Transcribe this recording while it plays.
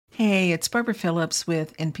Hey, it's Barbara Phillips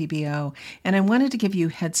with NPBO, and I wanted to give you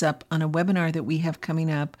a heads up on a webinar that we have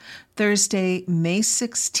coming up Thursday, May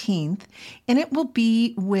 16th, and it will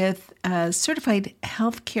be with a certified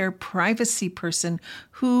healthcare privacy person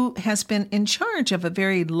who has been in charge of a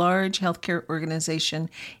very large healthcare organization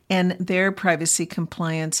and their privacy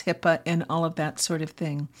compliance, HIPAA, and all of that sort of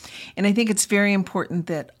thing. And I think it's very important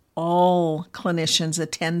that all clinicians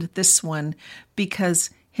attend this one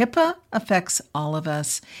because HIPAA affects all of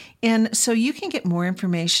us. And so you can get more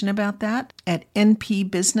information about that at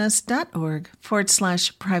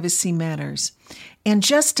npbusiness.org/privacy matters. And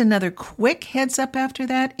just another quick heads up after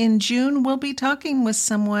that, in June, we'll be talking with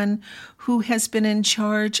someone who has been in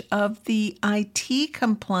charge of the IT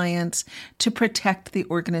compliance to protect the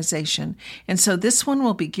organization. And so this one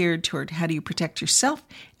will be geared toward how do you protect yourself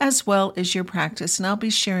as well as your practice. And I'll be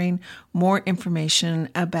sharing more information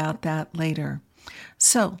about that later.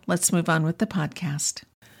 So let's move on with the podcast.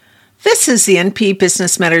 This is the NP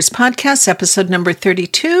Business Matters Podcast, episode number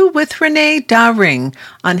 32 with Renee Da-Ring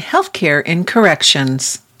on healthcare in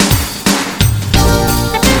corrections.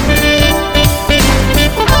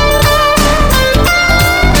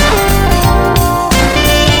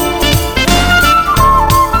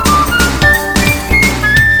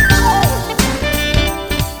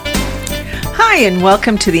 Hi, and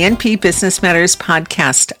welcome to the NP Business Matters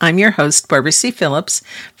Podcast. I'm your host, Barbara C. Phillips,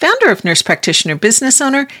 founder of Nurse Practitioner Business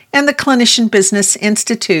Owner and the Clinician Business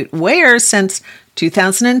Institute, where since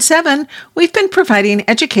 2007, we've been providing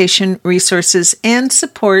education, resources, and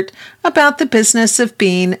support about the business of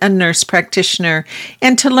being a nurse practitioner.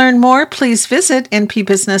 And to learn more, please visit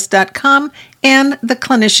npbusiness.com and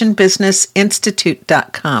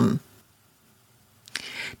theclinicianbusinessinstitute.com.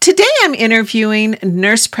 Today I'm interviewing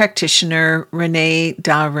nurse practitioner Renee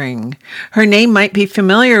Da-Ring. Her name might be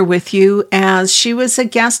familiar with you as she was a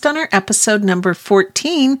guest on our episode number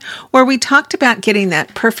 14, where we talked about getting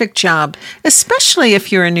that perfect job, especially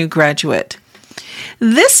if you're a new graduate.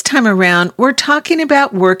 This time around, we're talking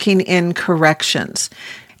about working in corrections.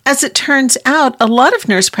 As it turns out, a lot of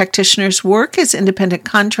nurse practitioners work as independent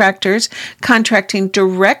contractors, contracting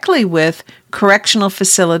directly with correctional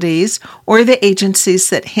facilities or the agencies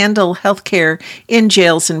that handle healthcare in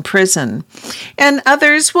jails and prison. And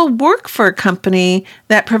others will work for a company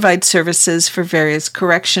that provides services for various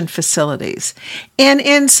correction facilities. And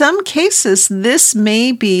in some cases, this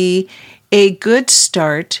may be a good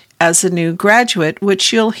start as a new graduate,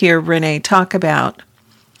 which you'll hear Renee talk about.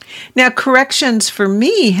 Now, corrections for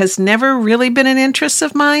me has never really been an interest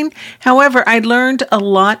of mine. However, I learned a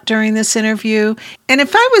lot during this interview. And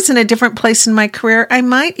if I was in a different place in my career, I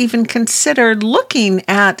might even consider looking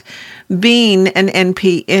at being an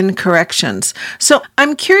NP in corrections. So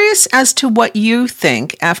I'm curious as to what you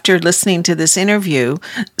think after listening to this interview.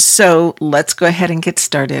 So let's go ahead and get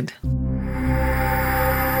started.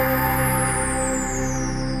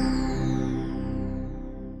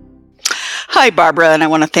 Hi, Barbara, and I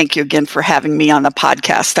want to thank you again for having me on the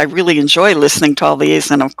podcast. I really enjoy listening to all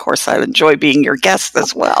these, and of course, I enjoy being your guest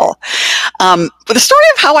as well. But the story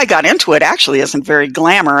of how I got into it actually isn't very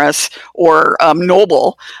glamorous or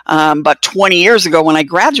noble. But 20 years ago, when I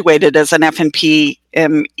graduated as an FNP,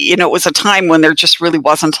 it was a time when there just really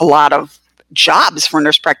wasn't a lot of jobs for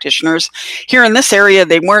nurse practitioners. Here in this area,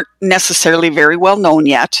 they weren't necessarily very well known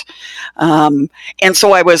yet. And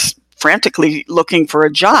so I was frantically looking for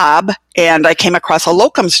a job, and I came across a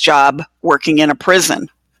locums job working in a prison.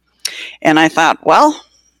 And I thought, well,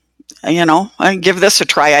 I give this a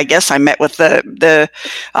try, I guess. I met with the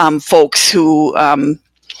folks who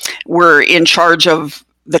were in charge of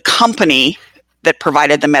the company that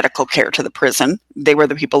provided the medical care to the prison. They were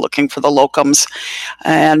the people looking for the locums.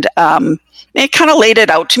 And it kind of laid it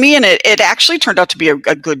out to me, and it actually turned out to be a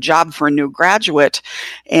good job for a new graduate.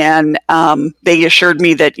 And they assured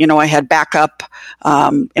me that, I had backup.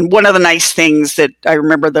 And one of the nice things that I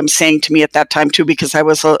remember them saying to me at that time too, because I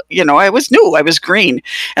was, I was new, I was green.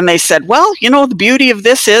 And they said, well, the beauty of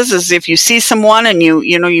this is if you see someone and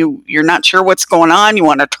you're not sure what's going on, you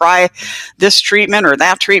want to try this treatment or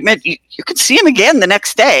that treatment, you could see them again the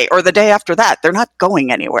next day or the day after that. They're not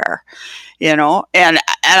going anywhere. And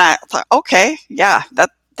I thought, okay, yeah, that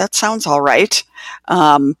sounds all right.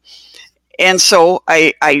 And so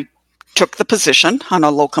I took the position on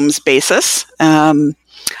a locums basis. And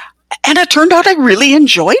it turned out I really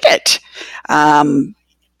enjoyed it.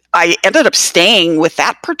 I ended up staying with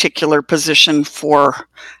that particular position for,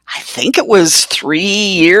 I think it was 3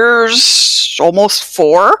 years, almost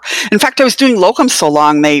 4. In fact, I was doing locums so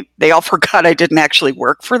long, they all forgot I didn't actually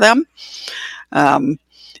work for them.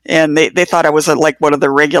 And they thought I was like one of the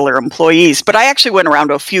regular employees. But I actually went around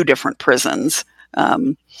to a few different prisons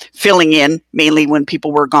filling in mainly when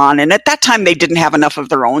people were gone. And at that time, they didn't have enough of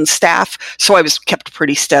their own staff. So I was kept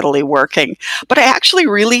pretty steadily working. But I actually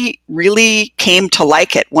really, really came to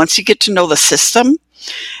like it. Once you get to know the system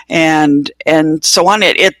and so on,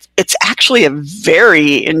 it's actually a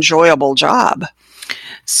very enjoyable job.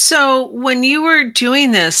 So when you were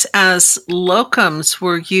doing this as locums,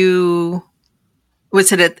 were you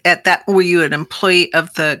an employee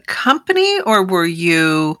of the company, or were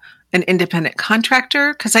you an independent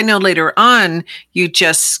contractor? Because I know later on you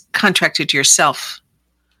just contracted yourself.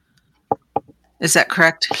 Is that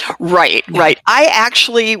correct? Right, yeah. Right. I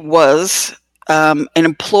actually was an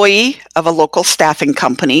employee of a local staffing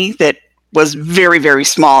company that was very, very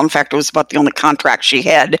small. In fact, it was about the only contract she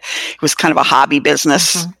had. It was kind of a hobby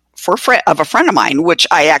business of a friend of mine, which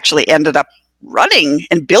I actually ended up running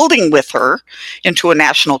and building with her into a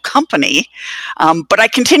national company. But I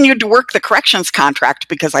continued to work the corrections contract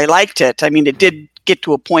because I liked it. I mean, it did get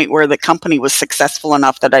to a point where the company was successful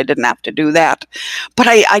enough that I didn't have to do that. But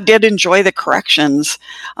I did enjoy the corrections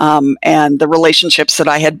and the relationships that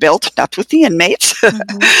I had built, not with the inmates,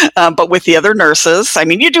 but with the other nurses. I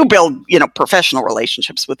mean, you do build, professional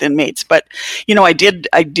relationships with inmates, but, I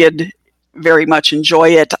did very much enjoy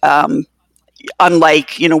it.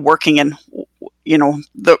 Unlike, working in,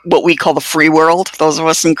 what we call the free world, those of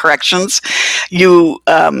us in corrections, you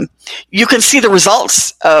can see the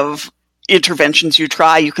results of interventions you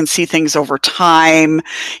try. You can see things over time.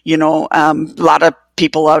 A lot of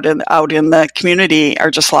people out in the community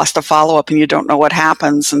are just lost to follow up, and you don't know what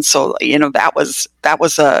happens. And so, that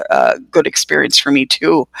was a good experience for me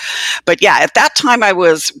too. But yeah, at that time I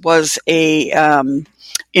was a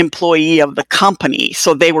employee of the company,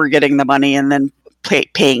 so they were getting the money and then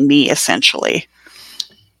paying me essentially.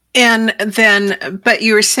 And then, but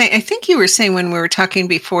you were saying, I think you were saying when we were talking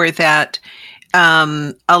before that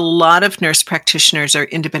a lot of nurse practitioners are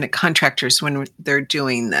independent contractors when they're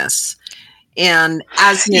doing this. And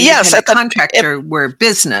as an independent contractor, we're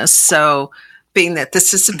business. So being that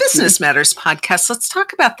this is a Business Matters podcast, let's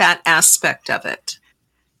talk about that aspect of it.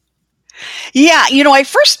 Yeah, I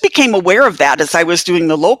first became aware of that as I was doing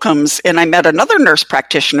the locums, and I met another nurse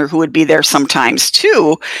practitioner who would be there sometimes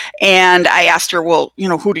too. And I asked her, well,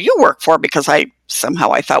 who do you work for? Because I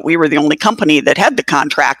thought we were the only company that had the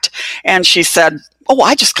contract. And she said, oh,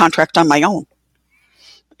 I just contract on my own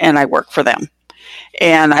and I work for them.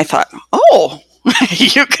 And I thought, oh,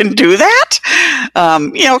 you can do that?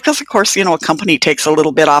 Because of course, a company takes a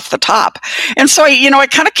little bit off the top. And so I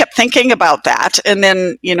kind of kept thinking about that. And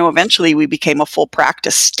then, eventually we became a full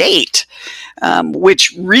practice state,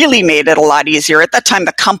 which really made it a lot easier. At that time,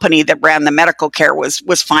 the company that ran the medical care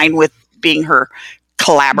was fine with being her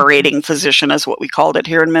collaborating physician, is what we called it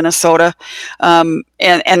here in Minnesota. And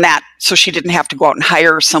that, so she didn't have to go out and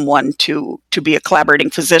hire someone to be a collaborating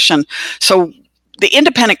physician. So the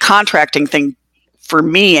independent contracting thing, for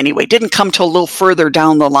me anyway, didn't come till a little further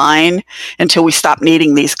down the line until we stopped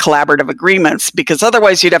needing these collaborative agreements, because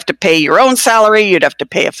otherwise you'd have to pay your own salary, you'd have to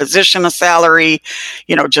pay a physician a salary,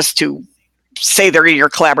 just to say they're your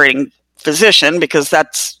collaborating physician, because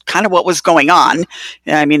that's kind of what was going on.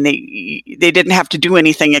 I mean, they didn't have to do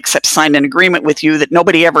anything except sign an agreement with you that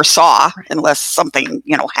nobody ever saw unless something,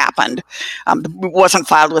 happened. It wasn't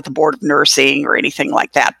filed with the Board of Nursing or anything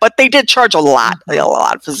like that, but they did charge a lot. A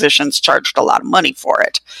lot of physicians charged a lot of money for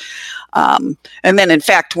it. And then in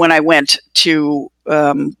fact, when I went to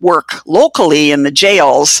work locally in the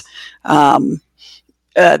jails,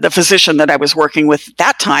 the physician that I was working with at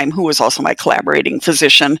that time, who was also my collaborating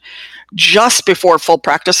physician, just before full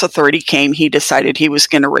practice authority came, he decided he was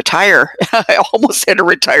going to retire. I almost had to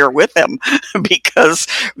retire with him because,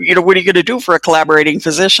 what are you going to do for a collaborating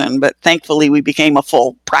physician? But thankfully we became a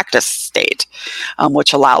full practice state,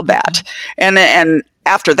 which allowed that. And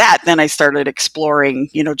after that, then I started exploring,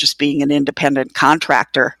 just being an independent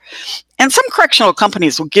contractor. And some correctional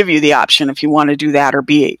companies will give you the option if you want to do that or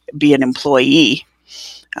be an employee.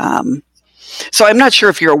 So I'm not sure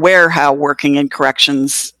if you're aware how working in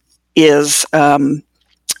corrections is.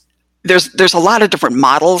 There's a lot of different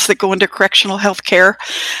models that go into correctional health care.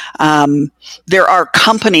 There are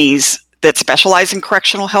companies that specialize in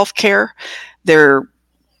correctional health care. They're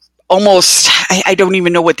almost, I don't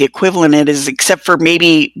even know what the equivalent is, except for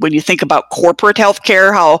maybe when you think about corporate health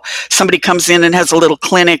care, how somebody comes in and has a little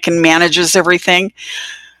clinic and manages everything.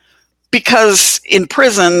 Because in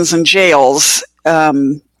prisons and jails,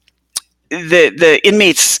 the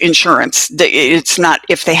inmates' insurance, it's not,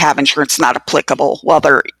 if they have insurance, not applicable while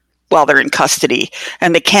they're in custody,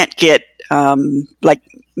 and they can't get like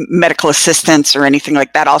medical assistance or anything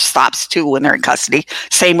like that all stops too when they're in custody.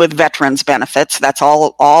 Same with veterans benefits. That's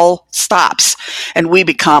all stops. And we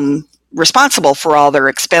become responsible for all their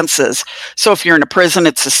expenses. So if you're in a prison,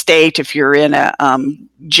 it's the state. If you're in a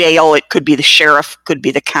jail, it could be the sheriff, could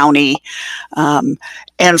be the county. And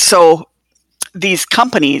so these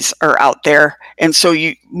companies are out there. And so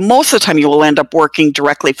most of the time you will end up working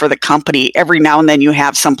directly for the company. Every now and then you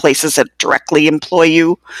have some places that directly employ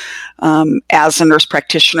you as a nurse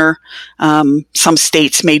practitioner. Some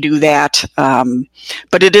states may do that,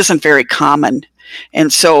 but it isn't very common.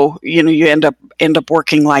 And so, you end up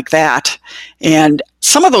working like that. And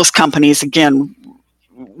some of those companies, again,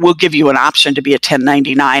 will give you an option to be a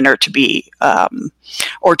 1099 or to be a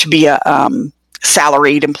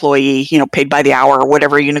salaried employee, paid by the hour or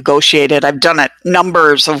whatever you negotiated. I've done it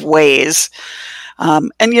numbers of ways.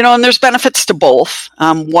 And there's benefits to both.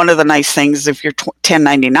 One of the nice things if you're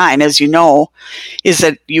 1099, as you know, is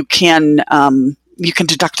that you can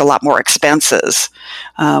deduct a lot more expenses.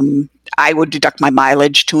 I would deduct my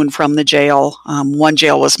mileage to and from the jail. One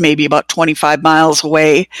jail was maybe about 25 miles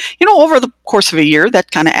away. Over the course of a year,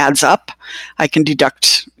 that kind of adds up. I can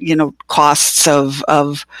deduct, costs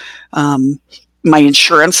of my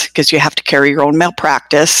insurance, because you have to carry your own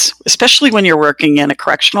malpractice, especially when you're working in a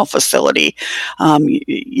correctional facility.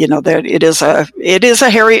 That it is a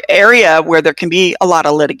hairy area where there can be a lot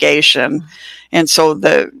of litigation, and so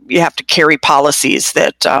you have to carry policies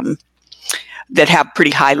that have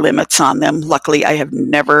pretty high limits on them. Luckily, I have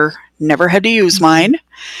never had to use mine.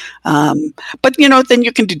 But then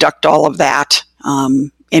you can deduct all of that,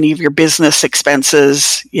 any of your business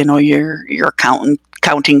expenses, your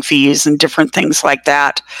accounting fees and different things like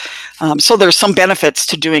that. So there's some benefits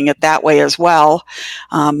to doing it that way as well.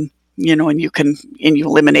 And you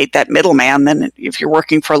eliminate that middleman. Then if you're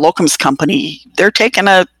working for a locums company, they're taking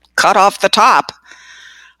a cut off the top.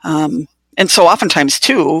 And so oftentimes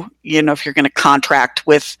too, if you're going to contract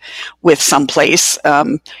with some place,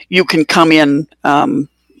 you can come in and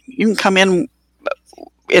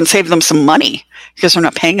save them some money because they're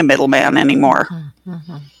not paying a middleman anymore.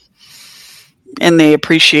 Mm-hmm. And they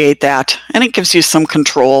appreciate that. And it gives you some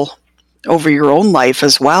control over your own life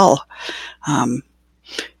as well. And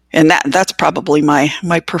that's probably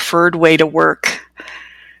my preferred way to work.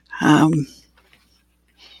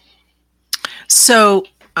 So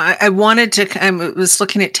I wanted to, I was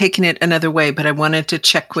looking at taking it another way, but I wanted to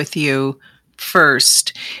check with you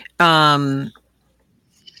first.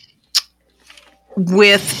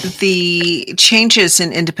 With the changes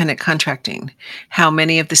in independent contracting, how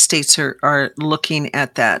many of the states are looking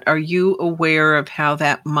at that? Are you aware of how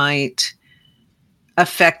that might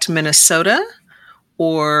affect Minnesota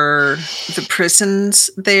or the prisons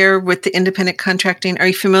there with the independent contracting? Are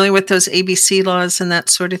you familiar with those ABC laws and that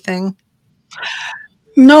sort of thing?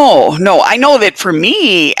 No. I know that for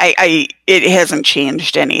me, it hasn't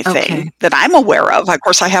changed anything that I'm aware of. Of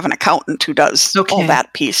course, I have an accountant who does all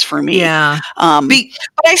that piece for me. Yeah. But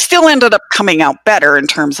I still ended up coming out better in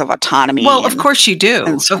terms of autonomy. Well, of course you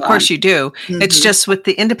do. Of course you do. Mm-hmm. It's just with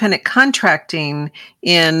the independent contracting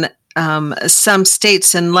in some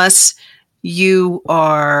states, unless you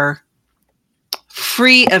are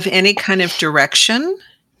free of any kind of direction.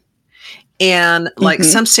 And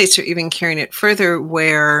some states are even carrying it further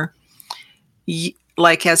where,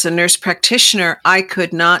 as a nurse practitioner, I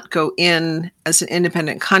could not go in as an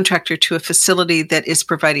independent contractor to a facility that is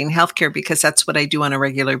providing healthcare because that's what I do on a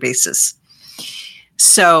regular basis.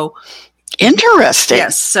 So interesting.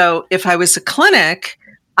 Yes. So if I was a clinic,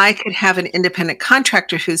 I could have an independent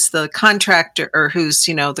contractor who's the contractor or who's,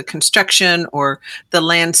 the construction or the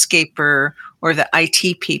landscaper or the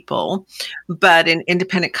IT people, but an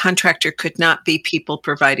independent contractor could not be people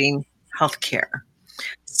providing healthcare.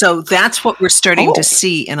 So that's what we're starting to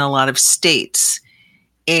see in a lot of states.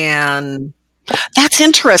 And that's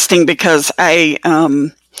interesting because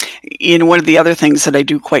one of the other things that I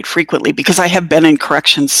do quite frequently, because I have been in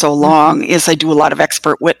corrections so long, is I do a lot of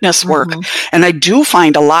expert witness work. Mm-hmm. And I do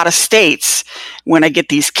find a lot of states, when I get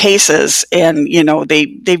these cases and,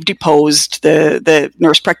 they've deposed the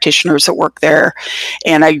nurse practitioners that work there,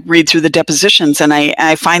 and I read through the depositions, and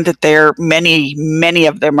I find that many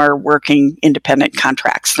of them are working independent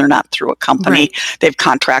contracts. They're not through a company. Right. They've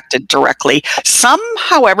contracted directly. Some,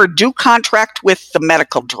 however, do contract with the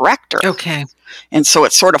medical director. Okay. And so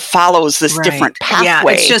it sort of follows this different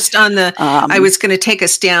pathway. Yeah, it's just on the, I was going to take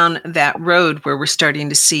us down that road where we're starting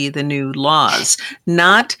to see the new laws.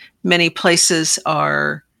 Not many places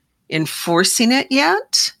are enforcing it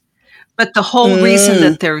yet, but the whole reason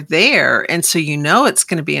that they're there, and so it's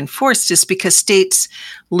going to be enforced, is because states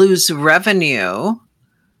lose revenue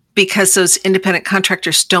because those independent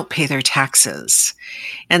contractors don't pay their taxes.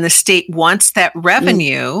 And the state wants that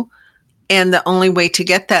revenue. And the only way to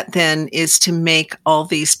get that then is to make all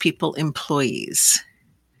these people employees.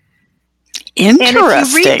 Interesting. And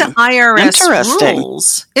if you read the IRS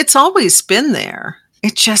rules, it's always been there.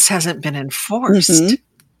 It just hasn't been enforced. Mm-hmm.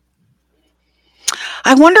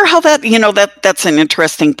 I wonder how that's an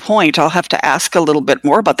interesting point. I'll have to ask a little bit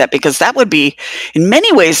more about that, because that would be, in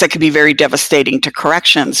many ways, that could be very devastating to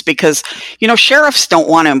corrections, because, sheriffs don't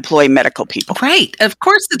want to employ medical people. Right. Of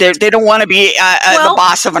course. They don't want to be the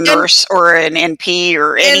boss of a nurse or an NP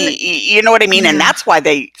or any, you know what I mean? Yeah. And that's why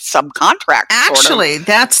they subcontract. Actually,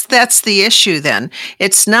 that's the issue then.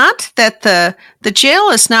 It's not that the jail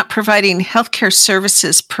is not providing healthcare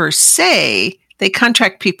services per se. They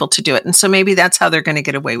contract people to do it. And so maybe that's how they're going to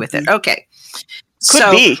get away with it. Okay. Could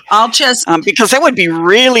be. I'll just... because that would be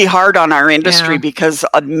really hard on our industry, because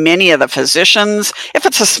many of the physicians, if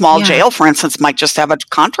it's a small jail, for instance, might just have a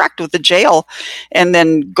contract with the jail and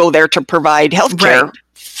then go there to provide health care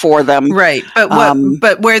for them. Right.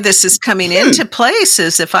 But where this is coming into place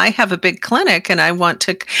is if I have a big clinic and I want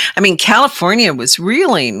to... California was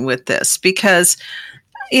reeling with this because,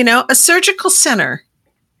 a surgical center...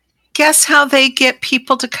 Guess how they get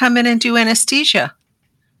people to come in and do anesthesia?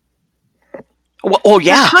 Well,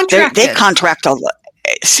 they contract all the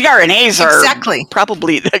CRNAs are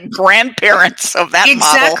probably the grandparents of that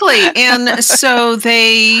model. And so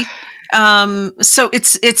they, so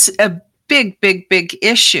it's a big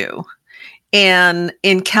issue. And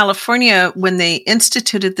in California, when they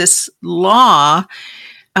instituted this law,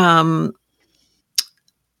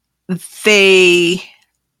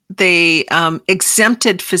 they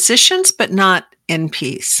exempted physicians, but not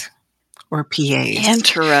NPs or PAs.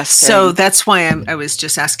 Interesting. So that's why I was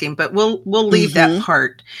just asking, but we'll leave that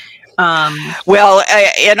part. Well,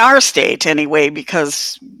 in our state anyway,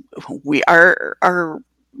 because our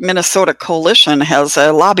Minnesota coalition has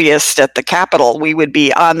a lobbyist at the Capitol. We would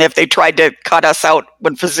be on if they tried to cut us out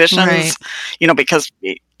when physicians, because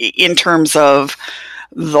in terms of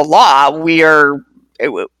the law, we are.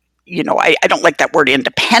 I don't like that word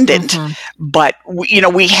independent, but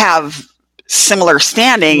we have similar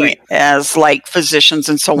standing as like physicians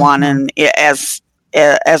and so on. And as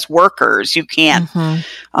workers, you can't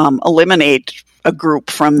eliminate a group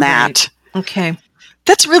from that. Right. Okay.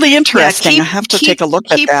 That's really interesting. I have to take a look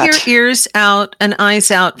at that. Keep your ears out and eyes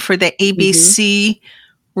out for the ABC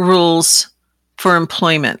rules for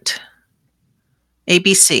employment.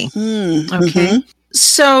 ABC. Okay.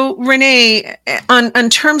 So, Renee, on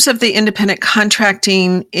terms of the independent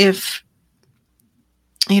contracting, if,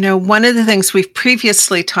 one of the things we've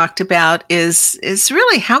previously talked about is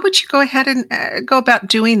really how would you go ahead and go about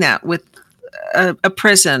doing that with a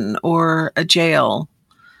prison or a jail?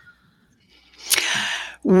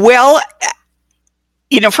 Well,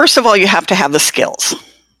 first of all, you have to have the skills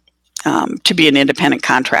to be an independent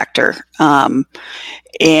contractor.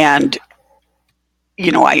 And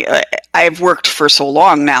I've worked for so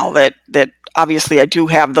long now that obviously I do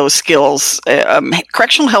have those skills.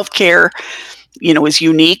 Correctional healthcare, is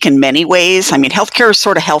unique in many ways. Healthcare is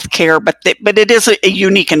sort of healthcare, but it is a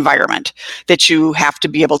unique environment that you have to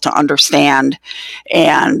be able to understand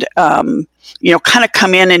and, kind of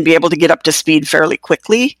come in and be able to get up to speed fairly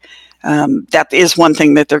quickly. That is one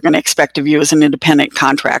thing that they're going to expect of you as an independent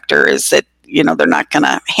contractor, is that they're not going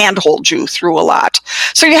to handhold you through a lot.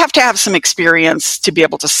 So you have to have some experience to be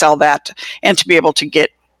able to sell that and to be able to get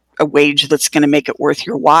a wage that's going to make it worth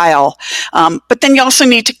your while. But then you also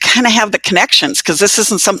need to kind of have the connections, because this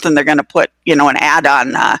isn't something they're going to put, an ad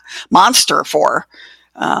on Monster for.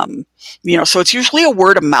 So it's usually a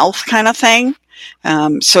word of mouth kind of thing.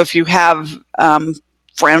 So if you have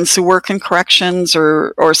friends who work in corrections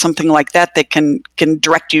or something like that, that can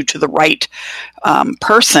direct you to the right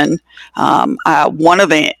person. One of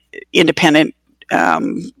the independent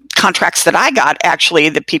contracts that I got, actually,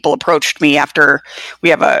 the people approached me after we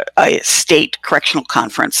have a state correctional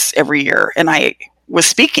conference every year, and I was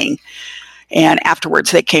speaking. And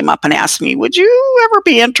afterwards, they came up and asked me, would you ever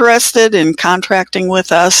be interested in contracting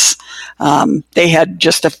with us? They had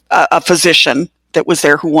just a physician that was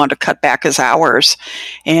there who wanted to cut back his hours.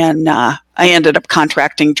 And I ended up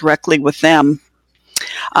contracting directly with them,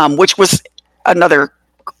 which was another,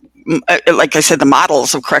 like I said, the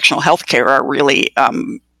models of correctional healthcare are really,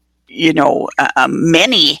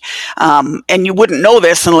 many. And you wouldn't know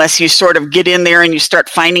this unless you sort of get in there and you start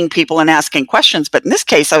finding people and asking questions. But in this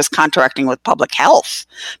case, I was contracting with public health,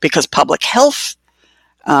 because public health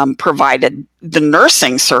provided the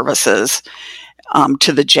nursing services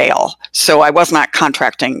to the jail. So I was not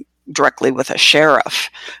contracting directly with a sheriff.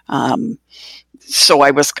 So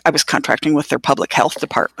I was contracting with their public health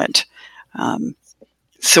department.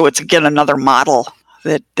 So it's again another model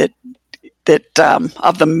that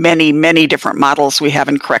of the many different models we have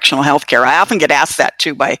in correctional healthcare. I often get asked that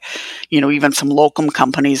too by, even some locum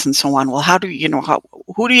companies and so on. Well,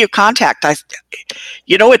 who do you contact?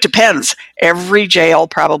 It depends. Every jail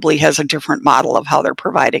probably has a different model of how they're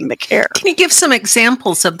providing the care. Can you give some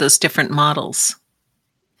examples of those different models?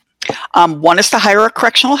 One is to hire a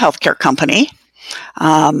correctional healthcare company.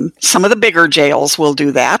 Some of the bigger jails will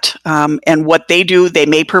do that. And what they do, they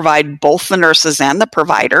may provide both the nurses and the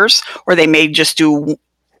providers, or they may just do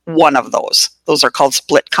one of those. Those are called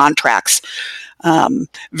split contracts.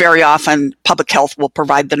 Very often, public health will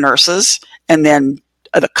provide the nurses, and then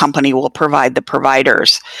the company will provide the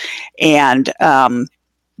providers. And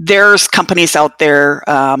there's companies out there,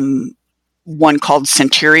 one called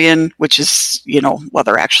Centurion, which is,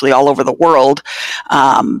 they're actually all over the world.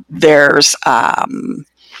 There's, I'm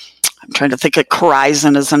trying to think of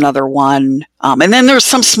Corizon is another one. And then there's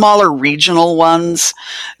some smaller regional ones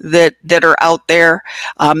that are out there.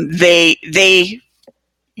 They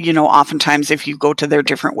oftentimes if you go to their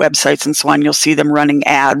different websites and so on, you'll see them running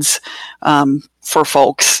ads for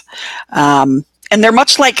folks. And they're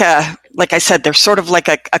much like I said, they're sort of like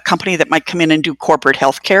a company that might come in and do corporate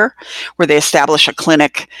healthcare, where they establish a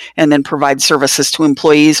clinic and then provide services to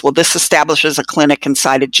employees. Well, this establishes a clinic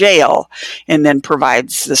inside a jail and then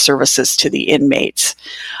provides the services to the inmates.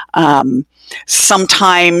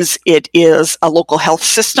 Sometimes it is a local health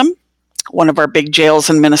system. One of our big jails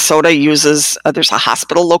in Minnesota uses, there's a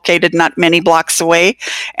hospital located not many blocks away,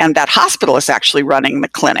 and that hospital is actually running the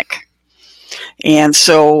clinic. And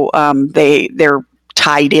so they're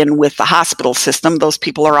tied in with the hospital system. Those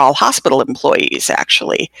people are all hospital employees,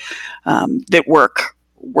 actually, that work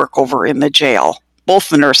over in the jail, both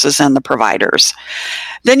the nurses and the providers.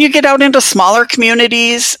 Then you get out into smaller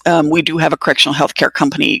communities. We do have a correctional healthcare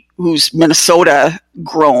company who's Minnesota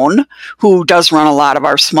grown, who does run a lot of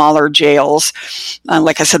our smaller jails.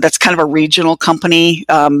 Like I said, that's kind of a regional company.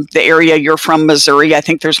 The area you're from, Missouri, I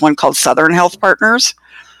think there's one called Southern Health Partners.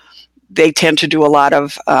 They tend to do a lot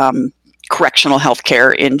of correctional health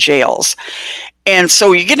care in jails. And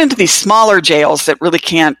so you get into these smaller jails that really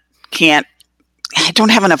don't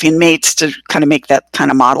have enough inmates to kind of make that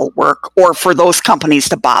kind of model work, or for those companies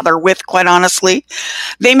to bother with, quite honestly.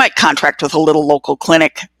 They might contract with a little local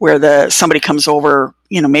clinic where somebody comes over,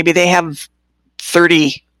 maybe they have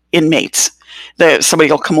 30 inmates.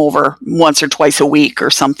 Somebody will come over once or twice a week or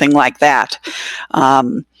something like that.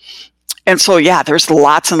 And so, there's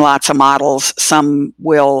lots and lots of models. Some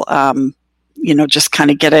will, just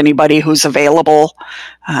kind of get anybody who's available.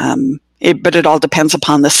 But it all depends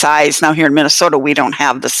upon the size. Now, here in Minnesota, we don't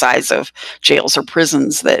have the size of jails or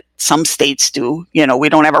prisons that some states do. We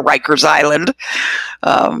don't have a Rikers Island.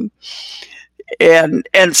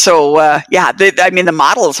 And so, the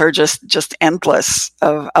models are just endless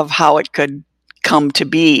of how it could come to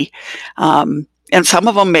be. And some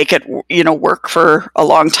of them make it, work for a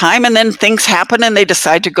long time, and then things happen and they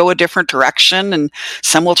decide to go a different direction. And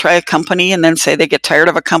some will try a company and then say they get tired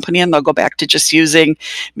of a company and they'll go back to just using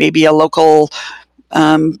maybe a local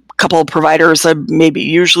couple of providers. Maybe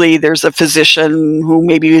usually there's a physician who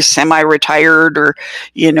maybe is semi-retired or,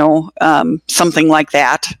 something like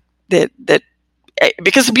that.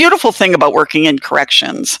 Because the beautiful thing about working in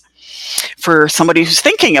corrections, for somebody who's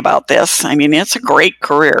thinking about this, it's a great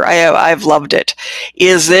career. I've loved it,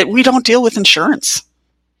 is that we don't deal with insurance.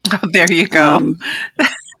 Oh, there you go.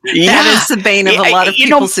 That is the bane of a lot of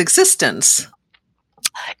people's existence.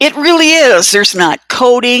 It really is. There's not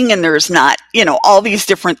coding and there's not, all these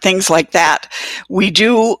different things like that. We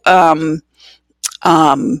do have,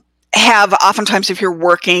 oftentimes if you're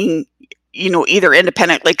working, either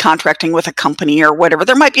independently contracting with a company or whatever,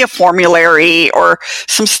 there might be a formulary or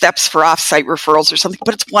some steps for offsite referrals or something,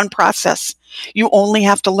 but it's one process. You only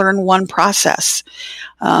have to learn one process.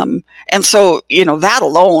 And so, that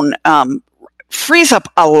alone frees up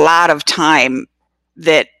a lot of time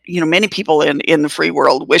that, many people in the free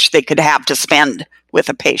world wish they could have to spend with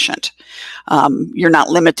a patient. You're not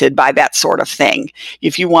limited by that sort of thing.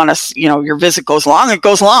 If you want to, your visit goes long, it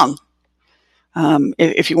goes long.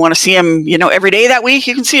 If you want to see him, every day that week,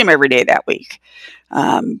 you can see him every day that week.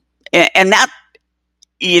 And that,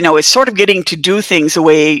 is sort of getting to do things the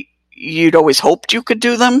way you'd always hoped you could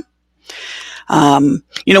do them.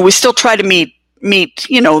 We still try to meet,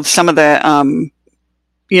 some of the,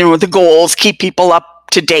 the goals, keep people up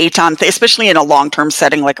to date on, especially in a long-term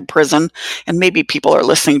setting like a prison. And maybe people are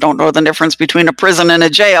listening don't know the difference between a prison and a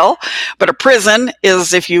jail. But a prison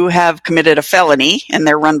is if you have committed a felony and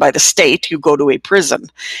they're run by the state, you go to a prison.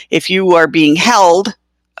 If you are being held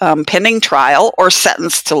pending trial or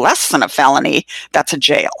sentenced to less than a felony, that's a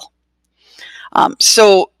jail.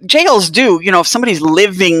 So jails do, if somebody's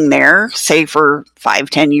living there, say for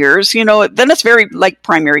 5-10 years, then it's very like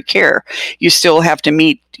primary care. You still have to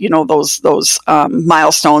meet, those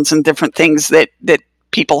milestones and different things that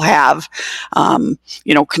people have,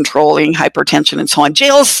 controlling hypertension and so on.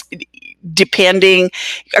 Jails,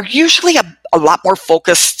 are usually a lot more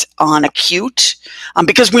focused on acute,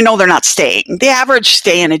 because we know they're not staying. The average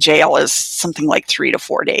stay in a jail is something like 3 to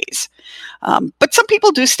 4 days. But some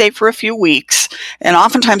people do stay for a few weeks, and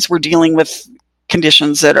oftentimes we're dealing with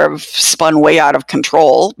conditions that have spun way out of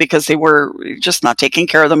control because they were just not taking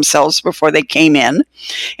care of themselves before they came in,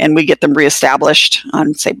 and we get them reestablished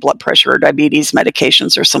on, say, blood pressure or diabetes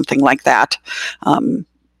medications or something like that.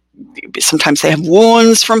 Sometimes they have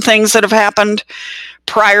wounds from things that have happened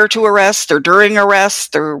prior to arrest or during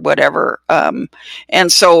arrest or whatever.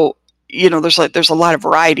 And so, there's a lot of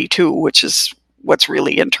variety too, which is what's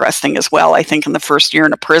really interesting as well. I think in the first year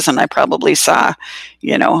in a prison, I probably saw,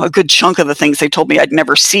 a good chunk of the things they told me I'd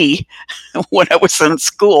never see when I was in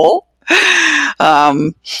school.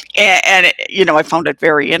 And I found it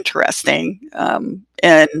very interesting.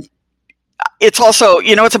 And it's also,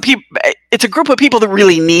 it's a group of people that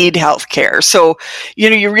really need healthcare. So,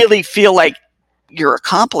 you really feel like you're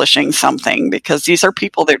accomplishing something because these are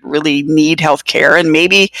people that really need healthcare and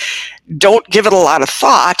maybe don't give it a lot of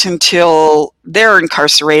thought until they're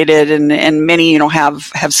incarcerated and many, have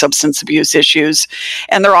substance abuse issues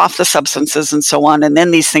and they're off the substances and so on. And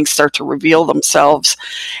then these things start to reveal themselves.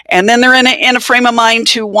 And then they're in a frame of mind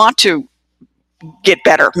to want to get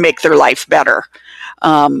better, make their life better.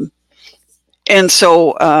 And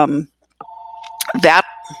so that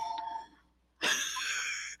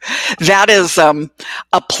is a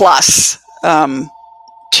plus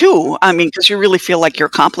too. I mean, because you really feel like you're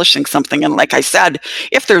accomplishing something. And like I said,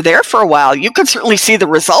 if they're there for a while, you can certainly see the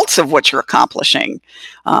results of what you're accomplishing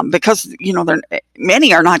because,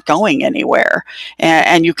 many are not going anywhere.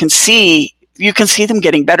 And you can see them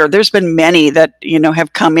getting better. There's been many that,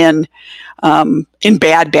 have come in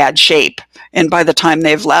bad shape. And by the time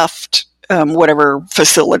they've left whatever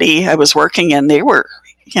facility I was working in, they were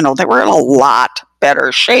in a lot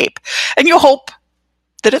better shape. And you hope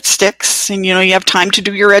that it sticks and, you have time to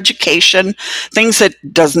do your education, things that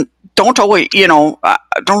don't always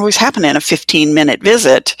happen in a 15-minute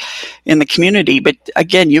visit in the community. But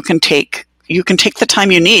again, you can take the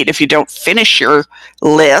time you need. If you don't finish your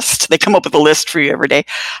list, they come up with a list for you every day.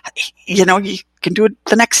 You can do it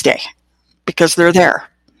the next day because they're there.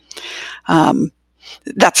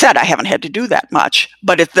 That said, I haven't had to do that much,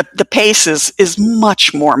 but the pace is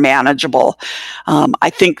much more manageable. I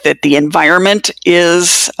think that the environment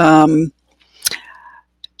is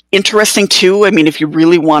interesting too. I mean, if you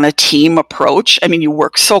really want a team approach, you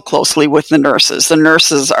work so closely with the nurses. The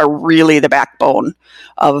nurses are really the backbone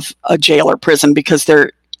of a jail or prison because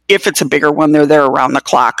if it's a bigger one, they're there around the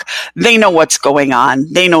clock. They know what's going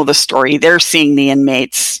on. They know the story. They're seeing the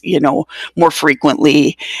inmates, more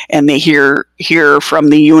frequently, and they hear from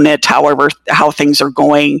the unit, how things are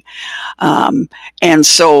going. And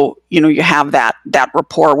so, you have that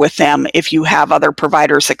rapport with them. If you have other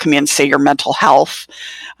providers that come in, say your mental health,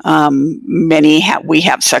 we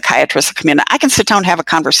have psychiatrists that come in. I can sit down and have a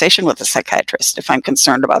conversation with a psychiatrist if I'm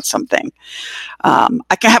concerned about something.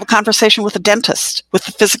 I can have a conversation with a dentist, with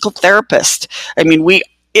a physical therapist. I mean,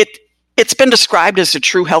 it's been described as a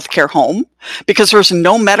true healthcare home because there's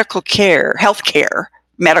no medical care,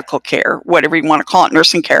 whatever you want to call it,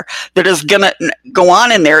 nursing care, that is going to go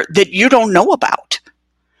on in there that you don't know about.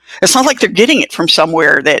 It's not like they're getting it from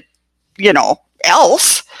somewhere that,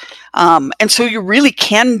 else. And so you really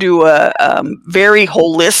can do a very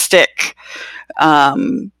holistic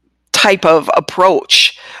type of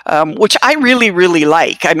approach, which I really, really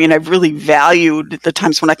like. I mean, I've really valued the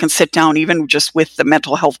times when I can sit down even just with the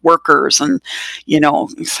mental health workers and,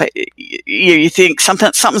 you think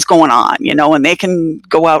something's going on, and they can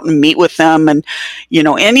go out and meet with them and,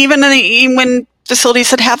 and even when facilities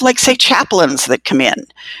that have like, say, chaplains that come in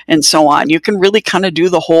and so on, you can really kind of do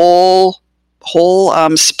the whole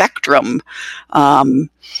spectrum, of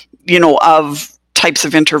types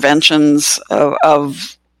of interventions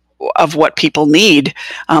of what people need.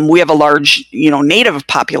 We have a large, Native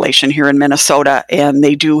population here in Minnesota, and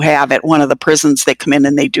they do have at one of the prisons, they come in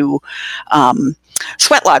and they do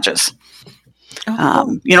sweat lodges.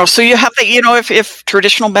 Oh. So you have that, if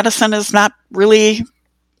traditional medicine is not really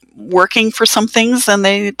working for some things,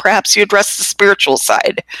 then perhaps you address the spiritual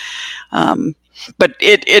side. But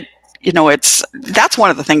that's one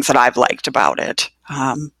of the things that I've liked about it.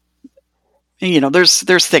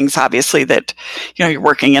 There's things obviously that, you're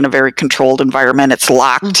working in a very controlled environment. It's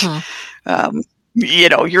locked.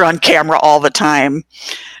 You're on camera all the time.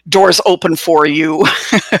 Doors open for you.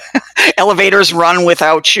 Elevators run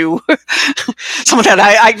without you. Some of that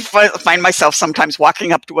I find myself sometimes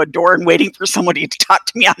walking up to a door and waiting for somebody to talk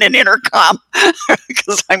to me on an intercom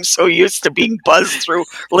because I'm so used to being buzzed through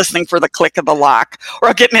listening for the click of the lock. Or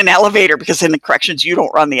I'll get in an elevator because in the corrections, you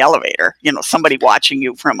don't run the elevator. Somebody watching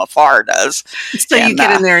you from afar does. So you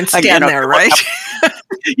get in there and stand there, right?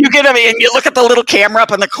 You get in and you look at the little camera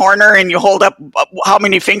up in the corner and you hold up how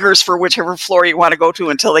many fingers for whichever floor you want to go to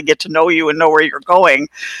until they get to know you and know where you're going.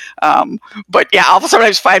 But yeah, I'll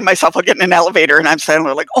sometimes find myself getting in an elevator and I'm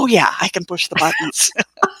suddenly like, oh yeah, I can push the buttons.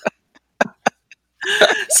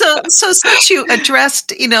 So since you addressed,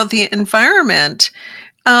 the environment,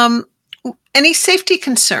 any safety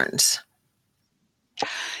concerns?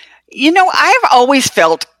 I've always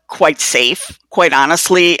felt quite safe, quite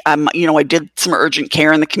honestly. I did some urgent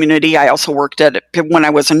care in the community. I also worked when I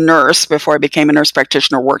was a nurse, before I became a nurse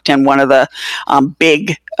practitioner, worked in one of the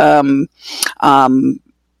big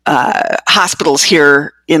hospitals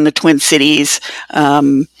here in the Twin Cities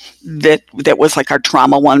that was like our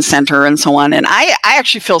Trauma One Center and so on. And I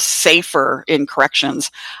actually feel safer in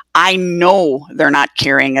corrections. I know they're not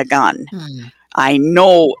carrying a gun. I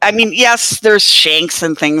know. I mean, yes, there's shanks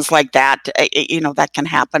and things like that. That can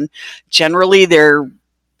happen. Generally, they're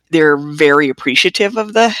very appreciative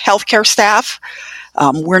of the healthcare staff.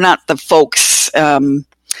 We're not the folks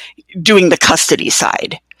doing the custody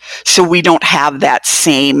side, so we don't have that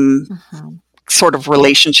same sort of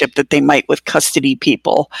relationship that they might with custody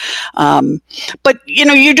people. But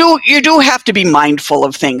you do have to be mindful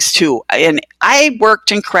of things too. And I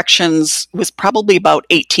worked in corrections, was probably about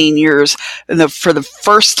 18 years. And for the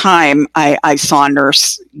first time, I saw a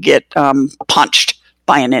nurse get punched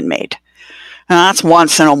by an inmate. And that's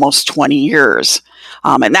once in almost 20 years.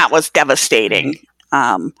 And that was devastating.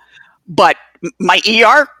 But my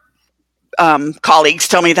ER colleagues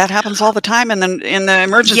tell me that happens all the time in the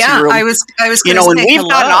emergency room. Yeah, I was going to say, and we've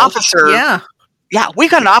got an officer. Yeah, we've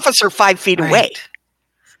got an officer 5 feet away.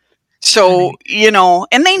 So,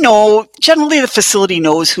 and they know, generally the facility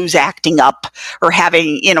knows who's acting up or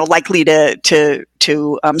having, likely to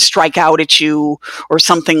strike out at you or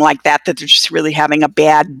something like that they're just really having a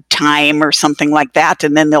bad time or something like that.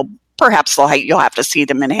 And then you'll have to see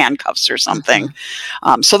them in handcuffs or something.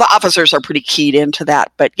 So the officers are pretty keyed into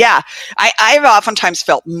that. But yeah, I've oftentimes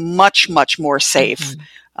felt much, much more safe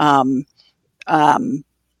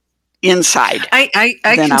inside. I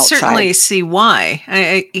can outside. certainly see why.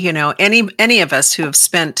 Any of us who have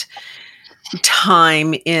spent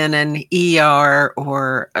time in an ER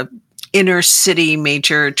or a inner city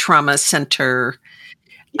major trauma center,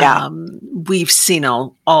 we've seen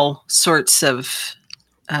all sorts of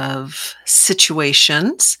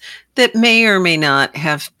situations that may or may not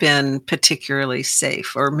have been particularly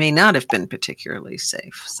safe or may not have been particularly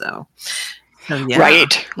safe. So yeah,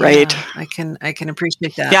 right. Yeah, I can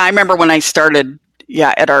appreciate that. Yeah, I remember when I started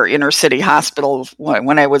at our inner city hospital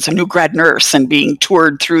when I was a new grad nurse and being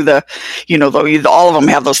toured through all of them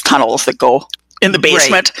have those tunnels that go in the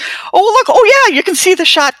basement. Right. Oh, look. Oh, yeah. You can see the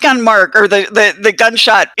shotgun mark or the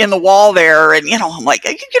gunshot in the wall there. And, I'm like,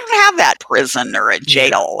 you don't have that prison or a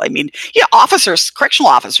jail. I mean, correctional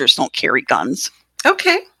officers don't carry guns.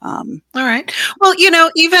 Okay. All right. Well,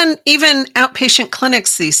 even outpatient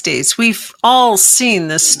clinics these days, we've all seen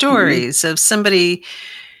the stories of somebody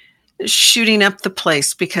shooting up the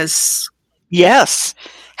place because. Yes.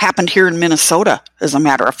 Happened here in Minnesota, as a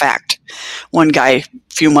matter of fact. One guy a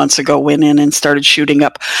few months ago went in and started shooting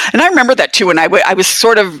up. And I remember that too. And I was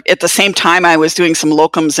sort of, at the same time, I was doing some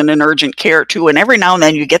locums in an urgent care too. And every now and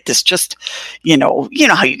then you get this just,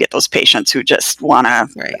 how you get those patients who just want to,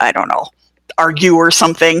 I don't know, argue or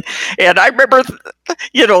something. And I remember,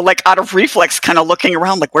 like out of reflex, kind of looking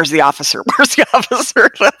around, like, where's the officer? Where's the officer?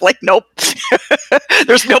 I'm like, nope.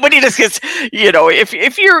 There's nobody that gets,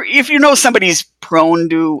 if you know somebody's prone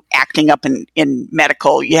to acting up in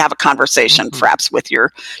medical, you have a conversation perhaps with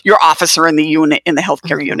your officer in the unit, in the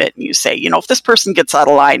healthcare unit, and you say, if this person gets out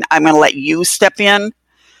of line, I'm going to let you step in.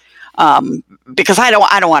 Because I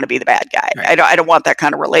don't want to be the bad guy. Right. I don't want that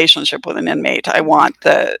kind of relationship with an inmate. I want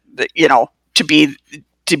to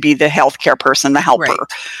be the healthcare person, the helper,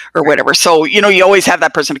 or whatever. So, you always have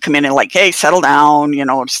that person to come in and like, hey, settle down,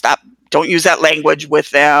 stop, don't use that language with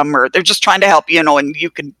them, or they're just trying to help, and you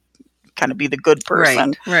can kind of be the good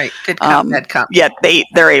person. Right. Good cop, bad cop. Yet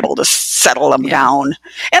they're able to settle them down.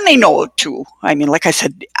 And they know it too. I mean, like I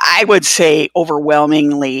said, I would say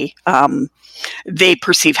overwhelmingly, they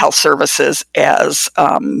perceive health services as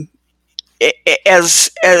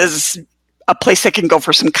a place they can go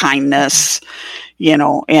for some kindness,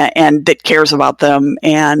 and that cares about them.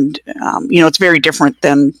 And, it's very different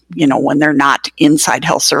than, when they're not inside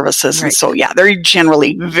health services. Right. And so, they're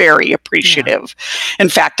generally very appreciative. Yeah. In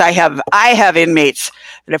fact, I have inmates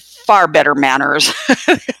that have far better manners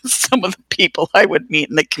than some of the people I would meet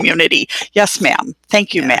in the community. Yes, ma'am.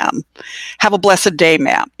 Thank you, ma'am. Have a blessed day,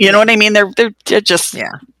 ma'am. You know what I mean? They're just...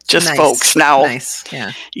 Just nice. Folks now, nice.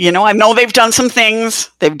 Yeah. I know they've done some things,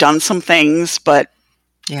 but but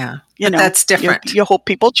that's different. You hope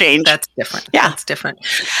people change. That's different. Yeah. That's different.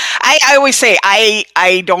 I always say,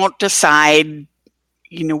 I don't decide,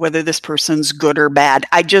 whether this person's good or bad.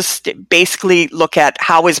 I just basically look at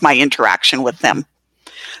how is my interaction with them.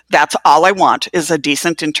 That's all I want is a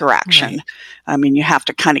decent interaction. Right. I mean, you have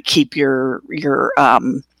to kind of keep your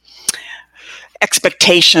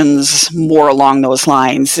expectations more along those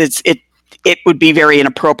lines. It would be very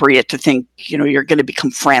inappropriate to think, you're going to become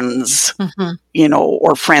friends,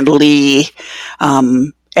 or friendly,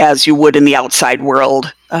 as you would in the outside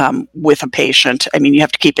world, with a patient. I mean, you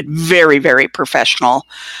have to keep it very, very professional.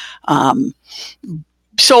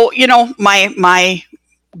 So, my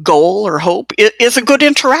goal or hope is a good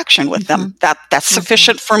interaction with them. That's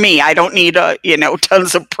sufficient for me. I don't need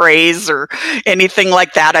tons of praise or anything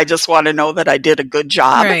like that. I just want to know that I did a good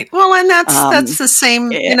job. Right. Well, and that's the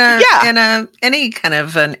same in any kind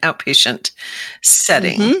of an outpatient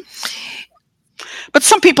setting. Mm-hmm. But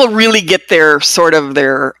some people really get their sort of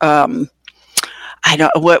their I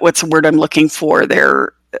don't what's the word I'm looking for?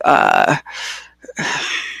 Their I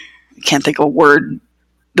can't think of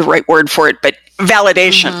the right word for it, but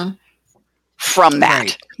validation from that.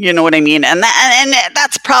 Right. You know what I mean? And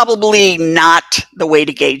that's probably not the way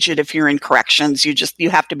to gauge it if you're in corrections. You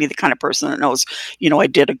have to be the kind of person that knows, I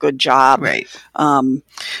did a good job. Right. Well,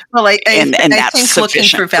 I think looking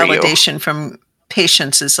for validation from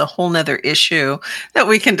patients is a whole nother issue that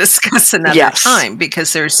we can discuss another time,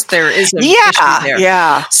 because there is an issue there.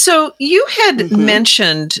 Yeah. So you had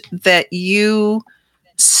mentioned that you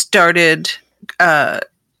started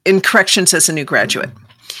in corrections as a new graduate.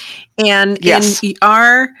 And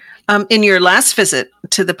in your last visit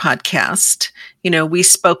to the podcast, we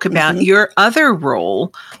spoke about your other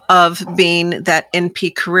role of being that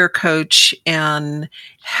NP career coach, and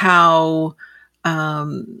how,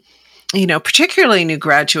 particularly new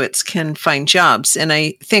graduates can find jobs. And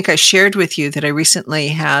I think I shared with you that I recently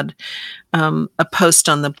had a post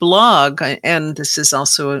on the blog, and this is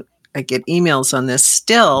also I get emails on this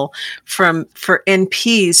still for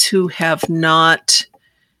NPs who have not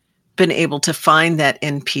been able to find that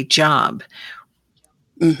NP job.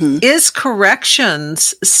 Mm-hmm. Is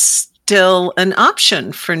corrections still an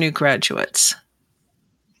option for new graduates?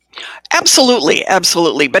 Absolutely.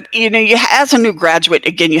 But, as a new graduate,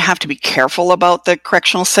 again, you have to be careful about the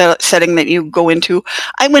correctional setting that you go into.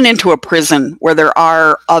 I went into a prison where there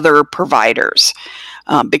are other providers.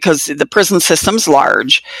 Because the prison system's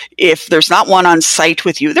large. If there's not one on site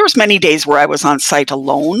with you, there was many days where I was on site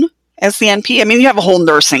alone as the NP. I mean, you have a whole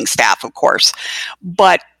nursing staff, of course.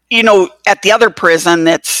 But, at the other prison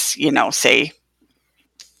that's, say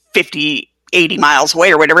 50, 80 miles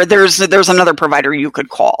away or whatever, there's another provider you could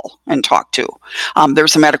call and talk to.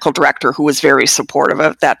 There's a medical director who was very supportive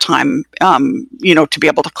at that time, to be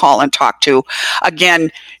able to call and talk to.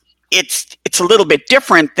 Again, it's a little bit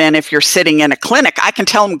different than if you're sitting in a clinic. I can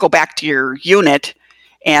tell them, go back to your unit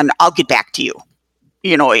and I'll get back to you.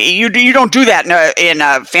 You don't do that in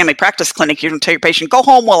a family practice clinic. You don't tell your patient, go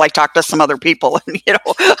home while I talk to some other people, and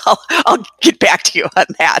I'll get back to you on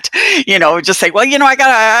that. Just say, well, I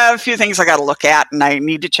got a few things I got to look at, and I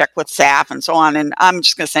need to check with staff and so on, and I'm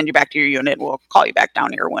just going to send you back to your unit. We'll call you back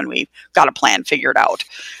down here when we've got a plan figured out.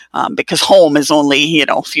 Because home is only,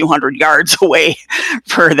 a few hundred yards away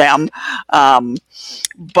for them. So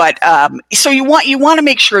you want to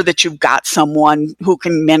make sure that you've got someone who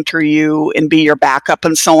can mentor you and be your backup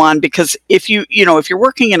and so on. Because if if you're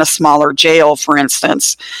working in a smaller jail, for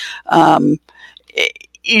instance,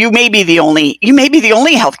 you may be the only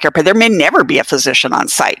healthcare provider. There may never be a physician on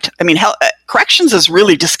site. I mean, corrections has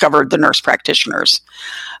really discovered the nurse practitioners.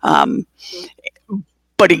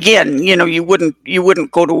 But again, you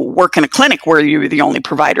wouldn't go to work in a clinic where you're the only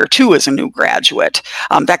provider too as a new graduate.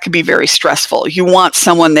 That could be very stressful. You want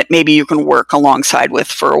someone that maybe you can work alongside with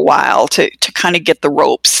for a while to kind of get the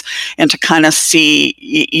ropes and to kind of see,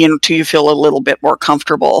 till you feel a little bit more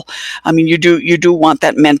comfortable. I mean, you do want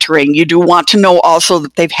that mentoring. You do want to know also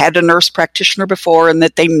that they've had a nurse practitioner before and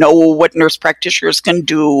that they know what nurse practitioners can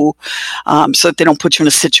do, so that they don't put you in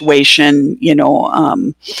a situation,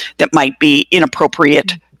 that might be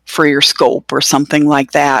inappropriate for your scope or something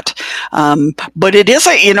like that. But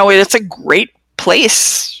it's a great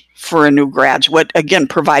place for a new graduate, again,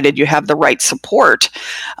 provided you have the right support.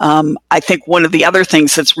 I think one of the other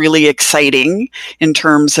things that's really exciting in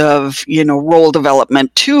terms of, role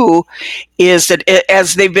development too, is that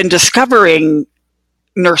as they've been discovering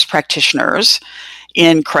nurse practitioners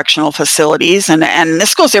in correctional facilities, and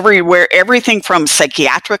this goes everywhere, everything from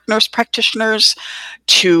psychiatric nurse practitioners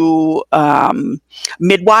to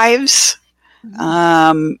midwives,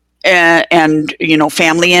 and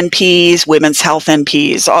family NPs, women's health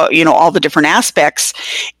NPs, all the different aspects,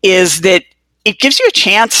 is that it gives you a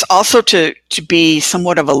chance also to be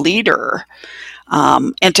somewhat of a leader,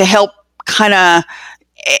 and to help kind of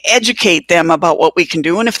educate them about what we can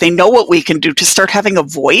do, and if they know what we can do, to start having a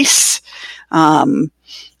voice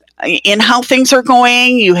in how things are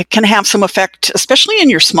going. You can have some effect, especially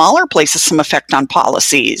in your smaller places, some effect on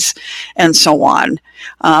policies and so on.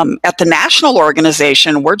 At the national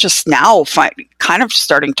organization, we're just now kind of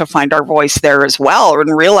starting to find our voice there as well,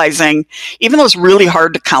 and realizing, even though it's really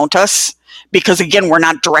hard to count us, because again, we're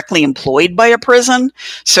not directly employed by a prison.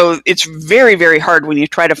 So it's very, very hard when you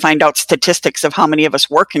try to find out statistics of how many of us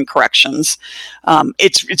work in corrections.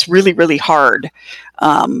 It's really, really hard.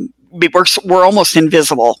 We're almost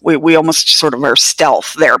invisible. We almost sort of are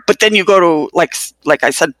stealth there. But then you go to, like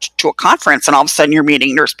I said, to a conference, and all of a sudden you're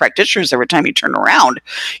meeting nurse practitioners every time you turn around.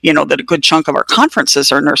 That a good chunk of our conferences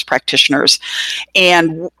are nurse practitioners.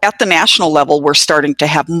 And at the national level, we're starting to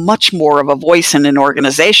have much more of a voice in an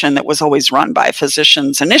organization that was always run by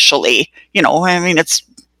physicians initially. It's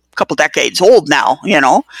a couple decades old now,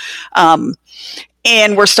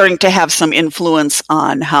 and we're starting to have some influence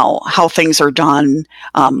on how things are done,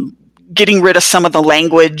 getting rid of some of the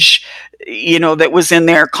language, that was in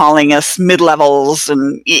there calling us mid-levels.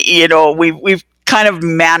 And, we've kind of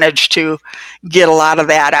managed to get a lot of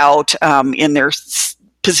that out in their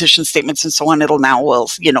position statements and so on. It'll now will,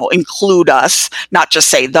 include us, not just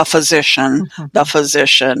say the physician, the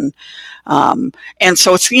physician. And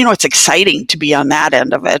so it's exciting to be on that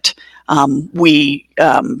end of it. We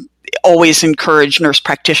always encourage nurse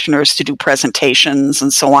practitioners to do presentations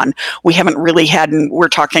and so on. We haven't really we're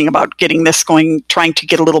talking about getting this going, trying to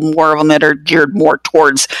get a little more of them that are geared more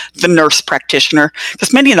towards the nurse practitioner,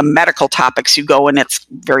 because many of the medical topics you go and it's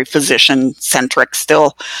very physician centric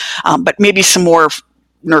still, but maybe some more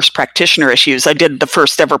nurse practitioner issues. I did the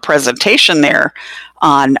first ever presentation there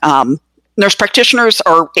on nurse practitioners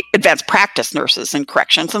are advanced practice nurses in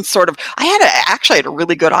corrections, and I actually had a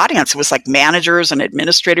really good audience. It was like managers and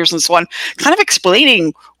administrators and so on, kind of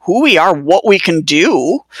explaining who we are, what we can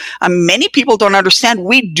do. Many people don't understand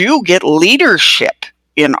we do get leadership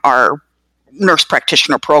in our nurse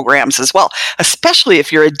practitioner programs as well, especially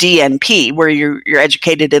if you're a DNP, where you're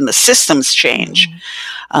educated in the systems change,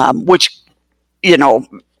 which,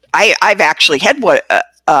 I've actually had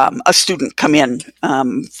a student come in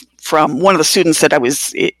from one of the students that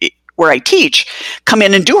where I teach, come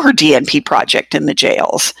in and do her DNP project in the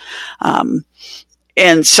jails.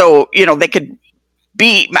 And so, they could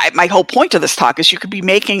be, my whole point of this talk is you could be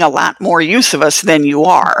making a lot more use of us than you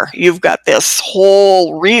are. You've got this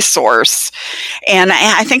whole resource. And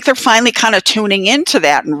I think they're finally kind of tuning into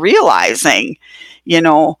that and realizing,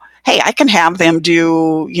 hey, I can have them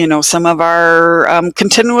do, some of our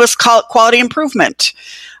continuous quality improvement.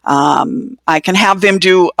 I can have them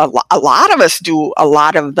do a lot of us do a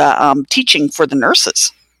lot of the teaching for the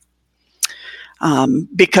nurses,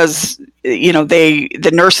 because the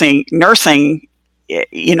nursing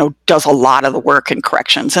does a lot of the work in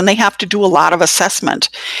corrections, and they have to do a lot of assessment,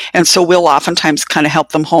 and so we'll oftentimes kind of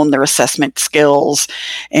help them hone their assessment skills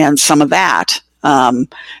and some of that,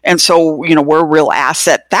 and so we're a real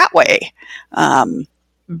asset that way,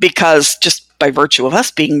 because just by virtue of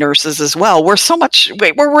us being nurses as well, we're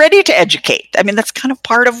ready to educate. I mean, that's kind of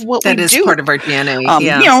part of what we do. That is part of our DNA.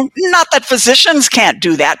 Not that physicians can't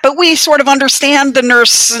do that, but we sort of understand the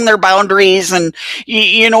nurse and their boundaries, and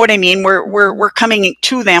you know what I mean. We're coming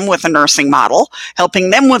to them with a nursing model,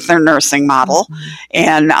 helping them with their nursing model,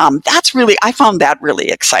 and I found that really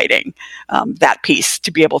exciting. That piece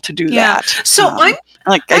to be able to do that. So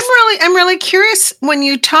I'm really curious when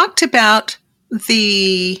you talked about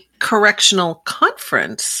the correctional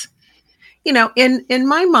conference, in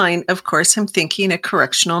my mind, of course, I'm thinking a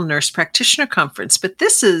correctional nurse practitioner conference, but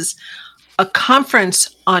this is a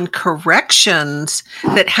conference on corrections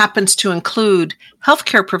that happens to include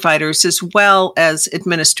healthcare providers as well as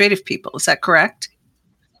administrative people. Is that correct?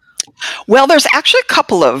 Well, there's actually a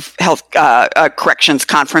couple of health corrections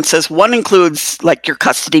conferences. One includes like your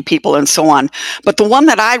custody people and so on. But the one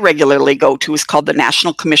that I regularly go to is called the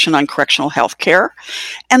National Commission on Correctional Health Care.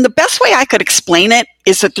 And the best way I could explain it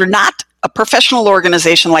is that they're not a professional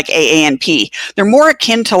organization like AANP. They're more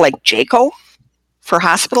akin to like JCAHO for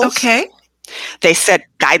hospitals. Okay. They set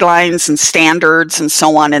guidelines and standards and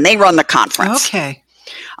so on, and they run the conference. Okay.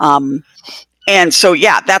 And so,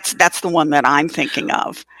 yeah, that's the one that I'm thinking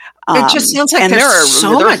of. It just sounds like there's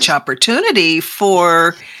so much opportunity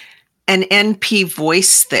for an NP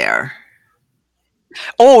voice there.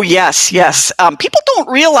 Oh, yes. People don't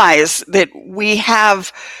realize that we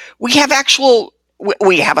have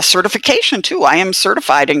a certification too. I am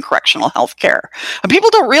certified in correctional health care. And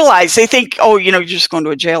people don't realize, they think, you're just going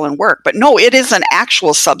to a jail and work. But no, it is an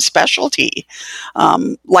actual subspecialty,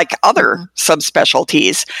 like other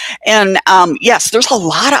subspecialties. And yes, there's a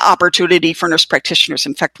lot of opportunity for nurse practitioners.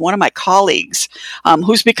 In fact, one of my colleagues,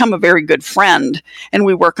 who's become a very good friend, and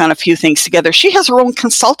we work on a few things together, she has her own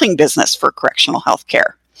consulting business for correctional health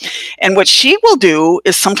care. And what she will do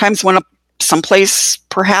is sometimes when someplace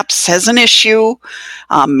perhaps has an issue,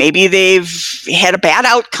 maybe they've had a bad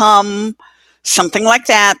outcome, something like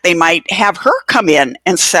that, they might have her come in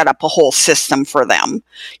and set up a whole system for them.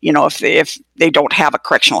 If they don't have a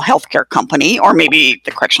correctional healthcare company, or maybe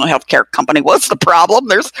the correctional healthcare company was the problem.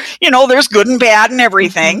 There's good and bad and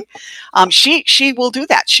everything. She will do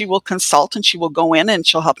that. She will consult, and she will go in and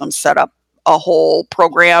she'll help them set up a whole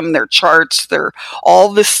program, their charts, their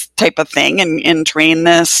all this type of thing, and train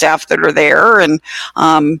the staff that are there. And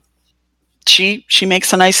she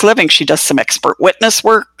makes a nice living. She does some expert witness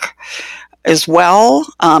work as well.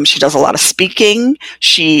 She does a lot of speaking.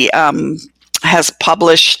 She has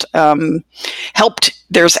published, helped.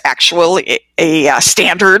 There's actually a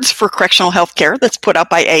standards for correctional health care that's put out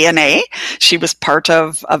by ANA. She was part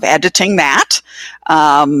of editing that.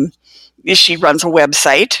 She runs a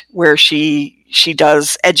website where she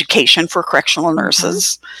does education for correctional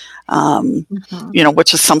nurses,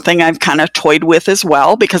 which is something I've kind of toyed with as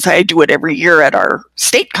well, because I do it every year at our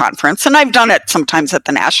state conference, and I've done it sometimes at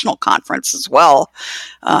the national conference as well.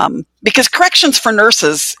 Because corrections for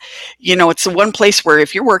nurses, it's the one place where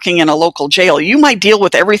if you're working in a local jail, you might deal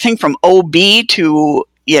with everything from OB to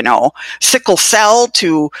sickle cell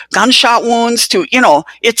to gunshot wounds to,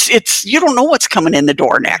 it's, you don't know what's coming in the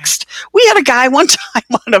door next. We had a guy one time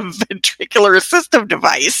on a ventricular assistive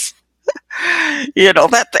device,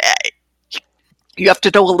 that you have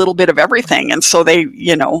to know a little bit of everything. And so they,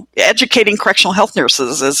 educating correctional health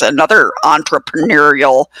nurses is another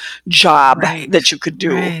entrepreneurial job that you could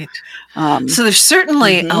do. Right. So there's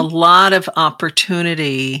certainly a lot of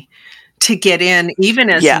opportunity to get in,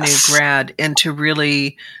 even as a new grad, and to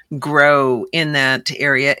really grow in that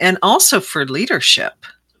area, and also for leadership,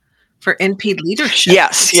 for NP leadership.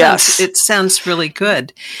 Yes. It sounds really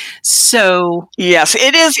good. So yes,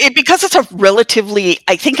 it is. Because it's a relatively,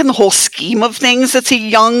 I think in the whole scheme of things, it's a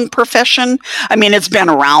young profession. I mean, it's been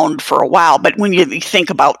around for a while, but when you think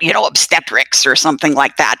about, obstetrics or something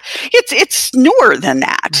like that, it's newer than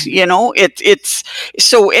that. It's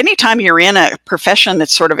so anytime you're in a profession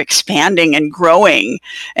that's sort of expanding and growing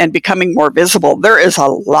and becoming more visible, there is a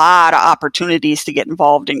lot of opportunities to get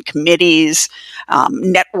involved in committees,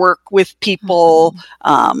 network with people,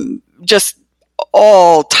 just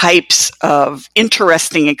all types of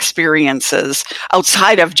interesting experiences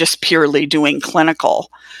outside of just purely doing clinical.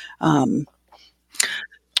 So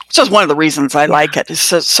it's one of the reasons I like it. It's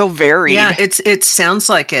so varied. Yeah, it sounds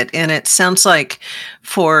like it. And it sounds like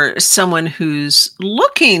for someone who's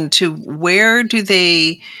looking to, where do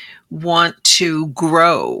they want to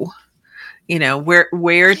grow?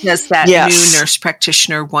 Where does that new nurse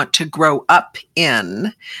practitioner want to grow up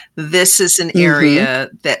in? This is an area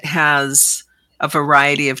that has a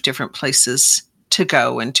variety of different places to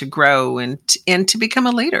go and to grow and to become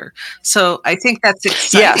a leader. So I think that's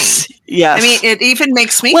exciting. Yes. I mean, it even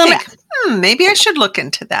makes me think, maybe I should look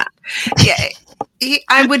into that. Yeah,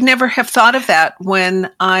 I would never have thought of that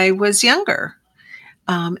when I was younger.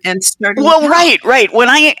 And starting. Well, right. When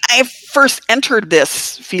I first entered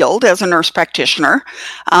this field as a nurse practitioner,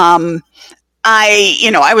 I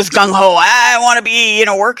was gung ho. I want to be,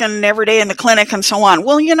 working every day in the clinic and so on.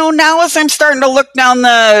 Well, now as I'm starting to look down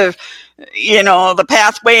the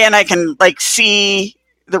pathway, and I can see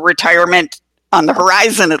the retirement on the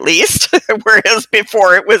horizon at least, whereas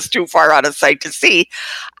before it was too far out of sight to see.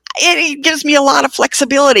 It gives me a lot of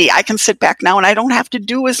flexibility. I can sit back now and I don't have to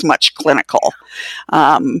do as much clinical.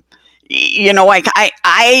 I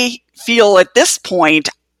feel at this point,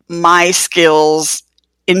 my skills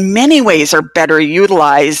in many ways are better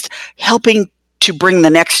utilized helping to bring the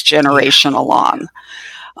next generation along.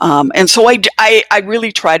 And so I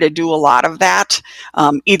really try to do a lot of that,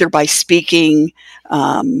 either by speaking,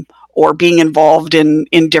 or being involved in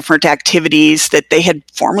different activities that they had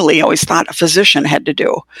formerly always thought a physician had to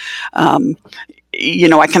do.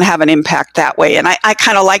 I can have an impact that way. And I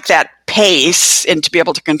kind of like that pace and to be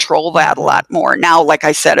able to control that a lot more. Now, like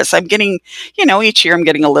I said, as I'm getting, each year I'm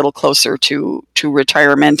getting a little closer to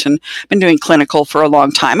retirement, and been doing clinical for a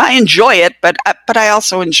long time. I enjoy it, but I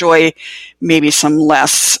also enjoy maybe some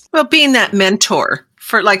less. Well, being that mentor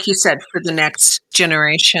for, like you said, for the next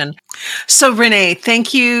generation. So Renee,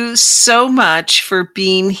 thank you so much for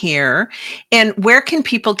being here. And where can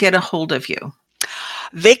people get a hold of you?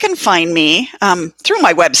 They can find me through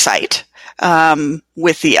my website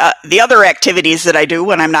with the other activities that I do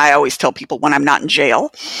when I'm not. I always tell people when I'm not in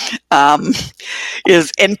jail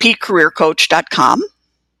is npcareercoach.com.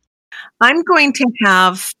 I'm going to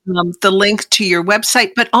have the link to your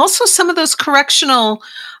website, but also some of those correctional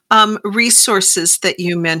resources that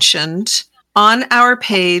you mentioned on our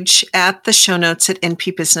page at the show notes at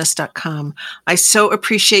npbusiness.com. I so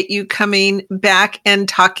appreciate you coming back and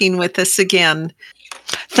talking with us again.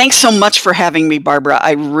 Thanks so much for having me, Barbara.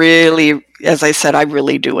 I really, as I said, I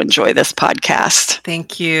really do enjoy this podcast.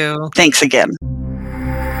 Thank you. Thanks again.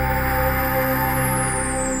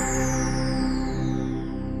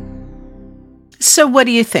 So what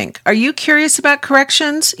do you think? Are you curious about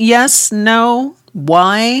corrections? Yes? No?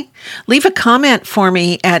 Why? Leave a comment for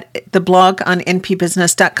me at the blog on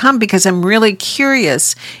npbusiness.com because I'm really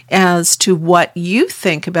curious as to what you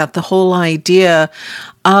think about the whole idea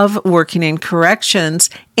of working in corrections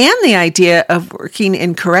and the idea of working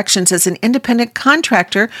in corrections as an independent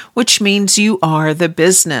contractor, which means you are the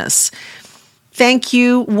business. Thank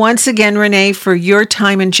you once again, Renee, for your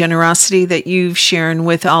time and generosity that you've shared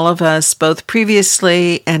with all of us, both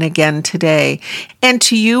previously and again today. And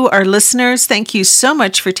to you, our listeners, thank you so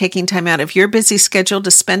much for taking time out of your busy schedule to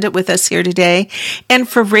spend it with us here today, and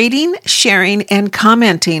for rating, sharing, and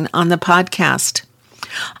commenting on the podcast.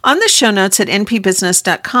 On the show notes at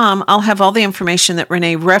npbusiness.com, I'll have all the information that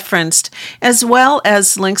Renee referenced, as well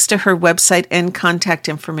as links to her website and contact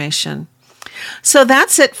information. So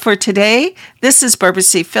that's it for today. This is Barbara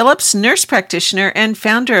C. Phillips, nurse practitioner and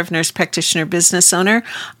founder of Nurse Practitioner Business Owner.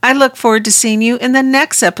 I look forward to seeing you in the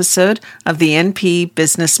next episode of the NP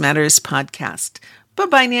Business Matters podcast.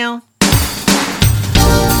 Bye-bye now.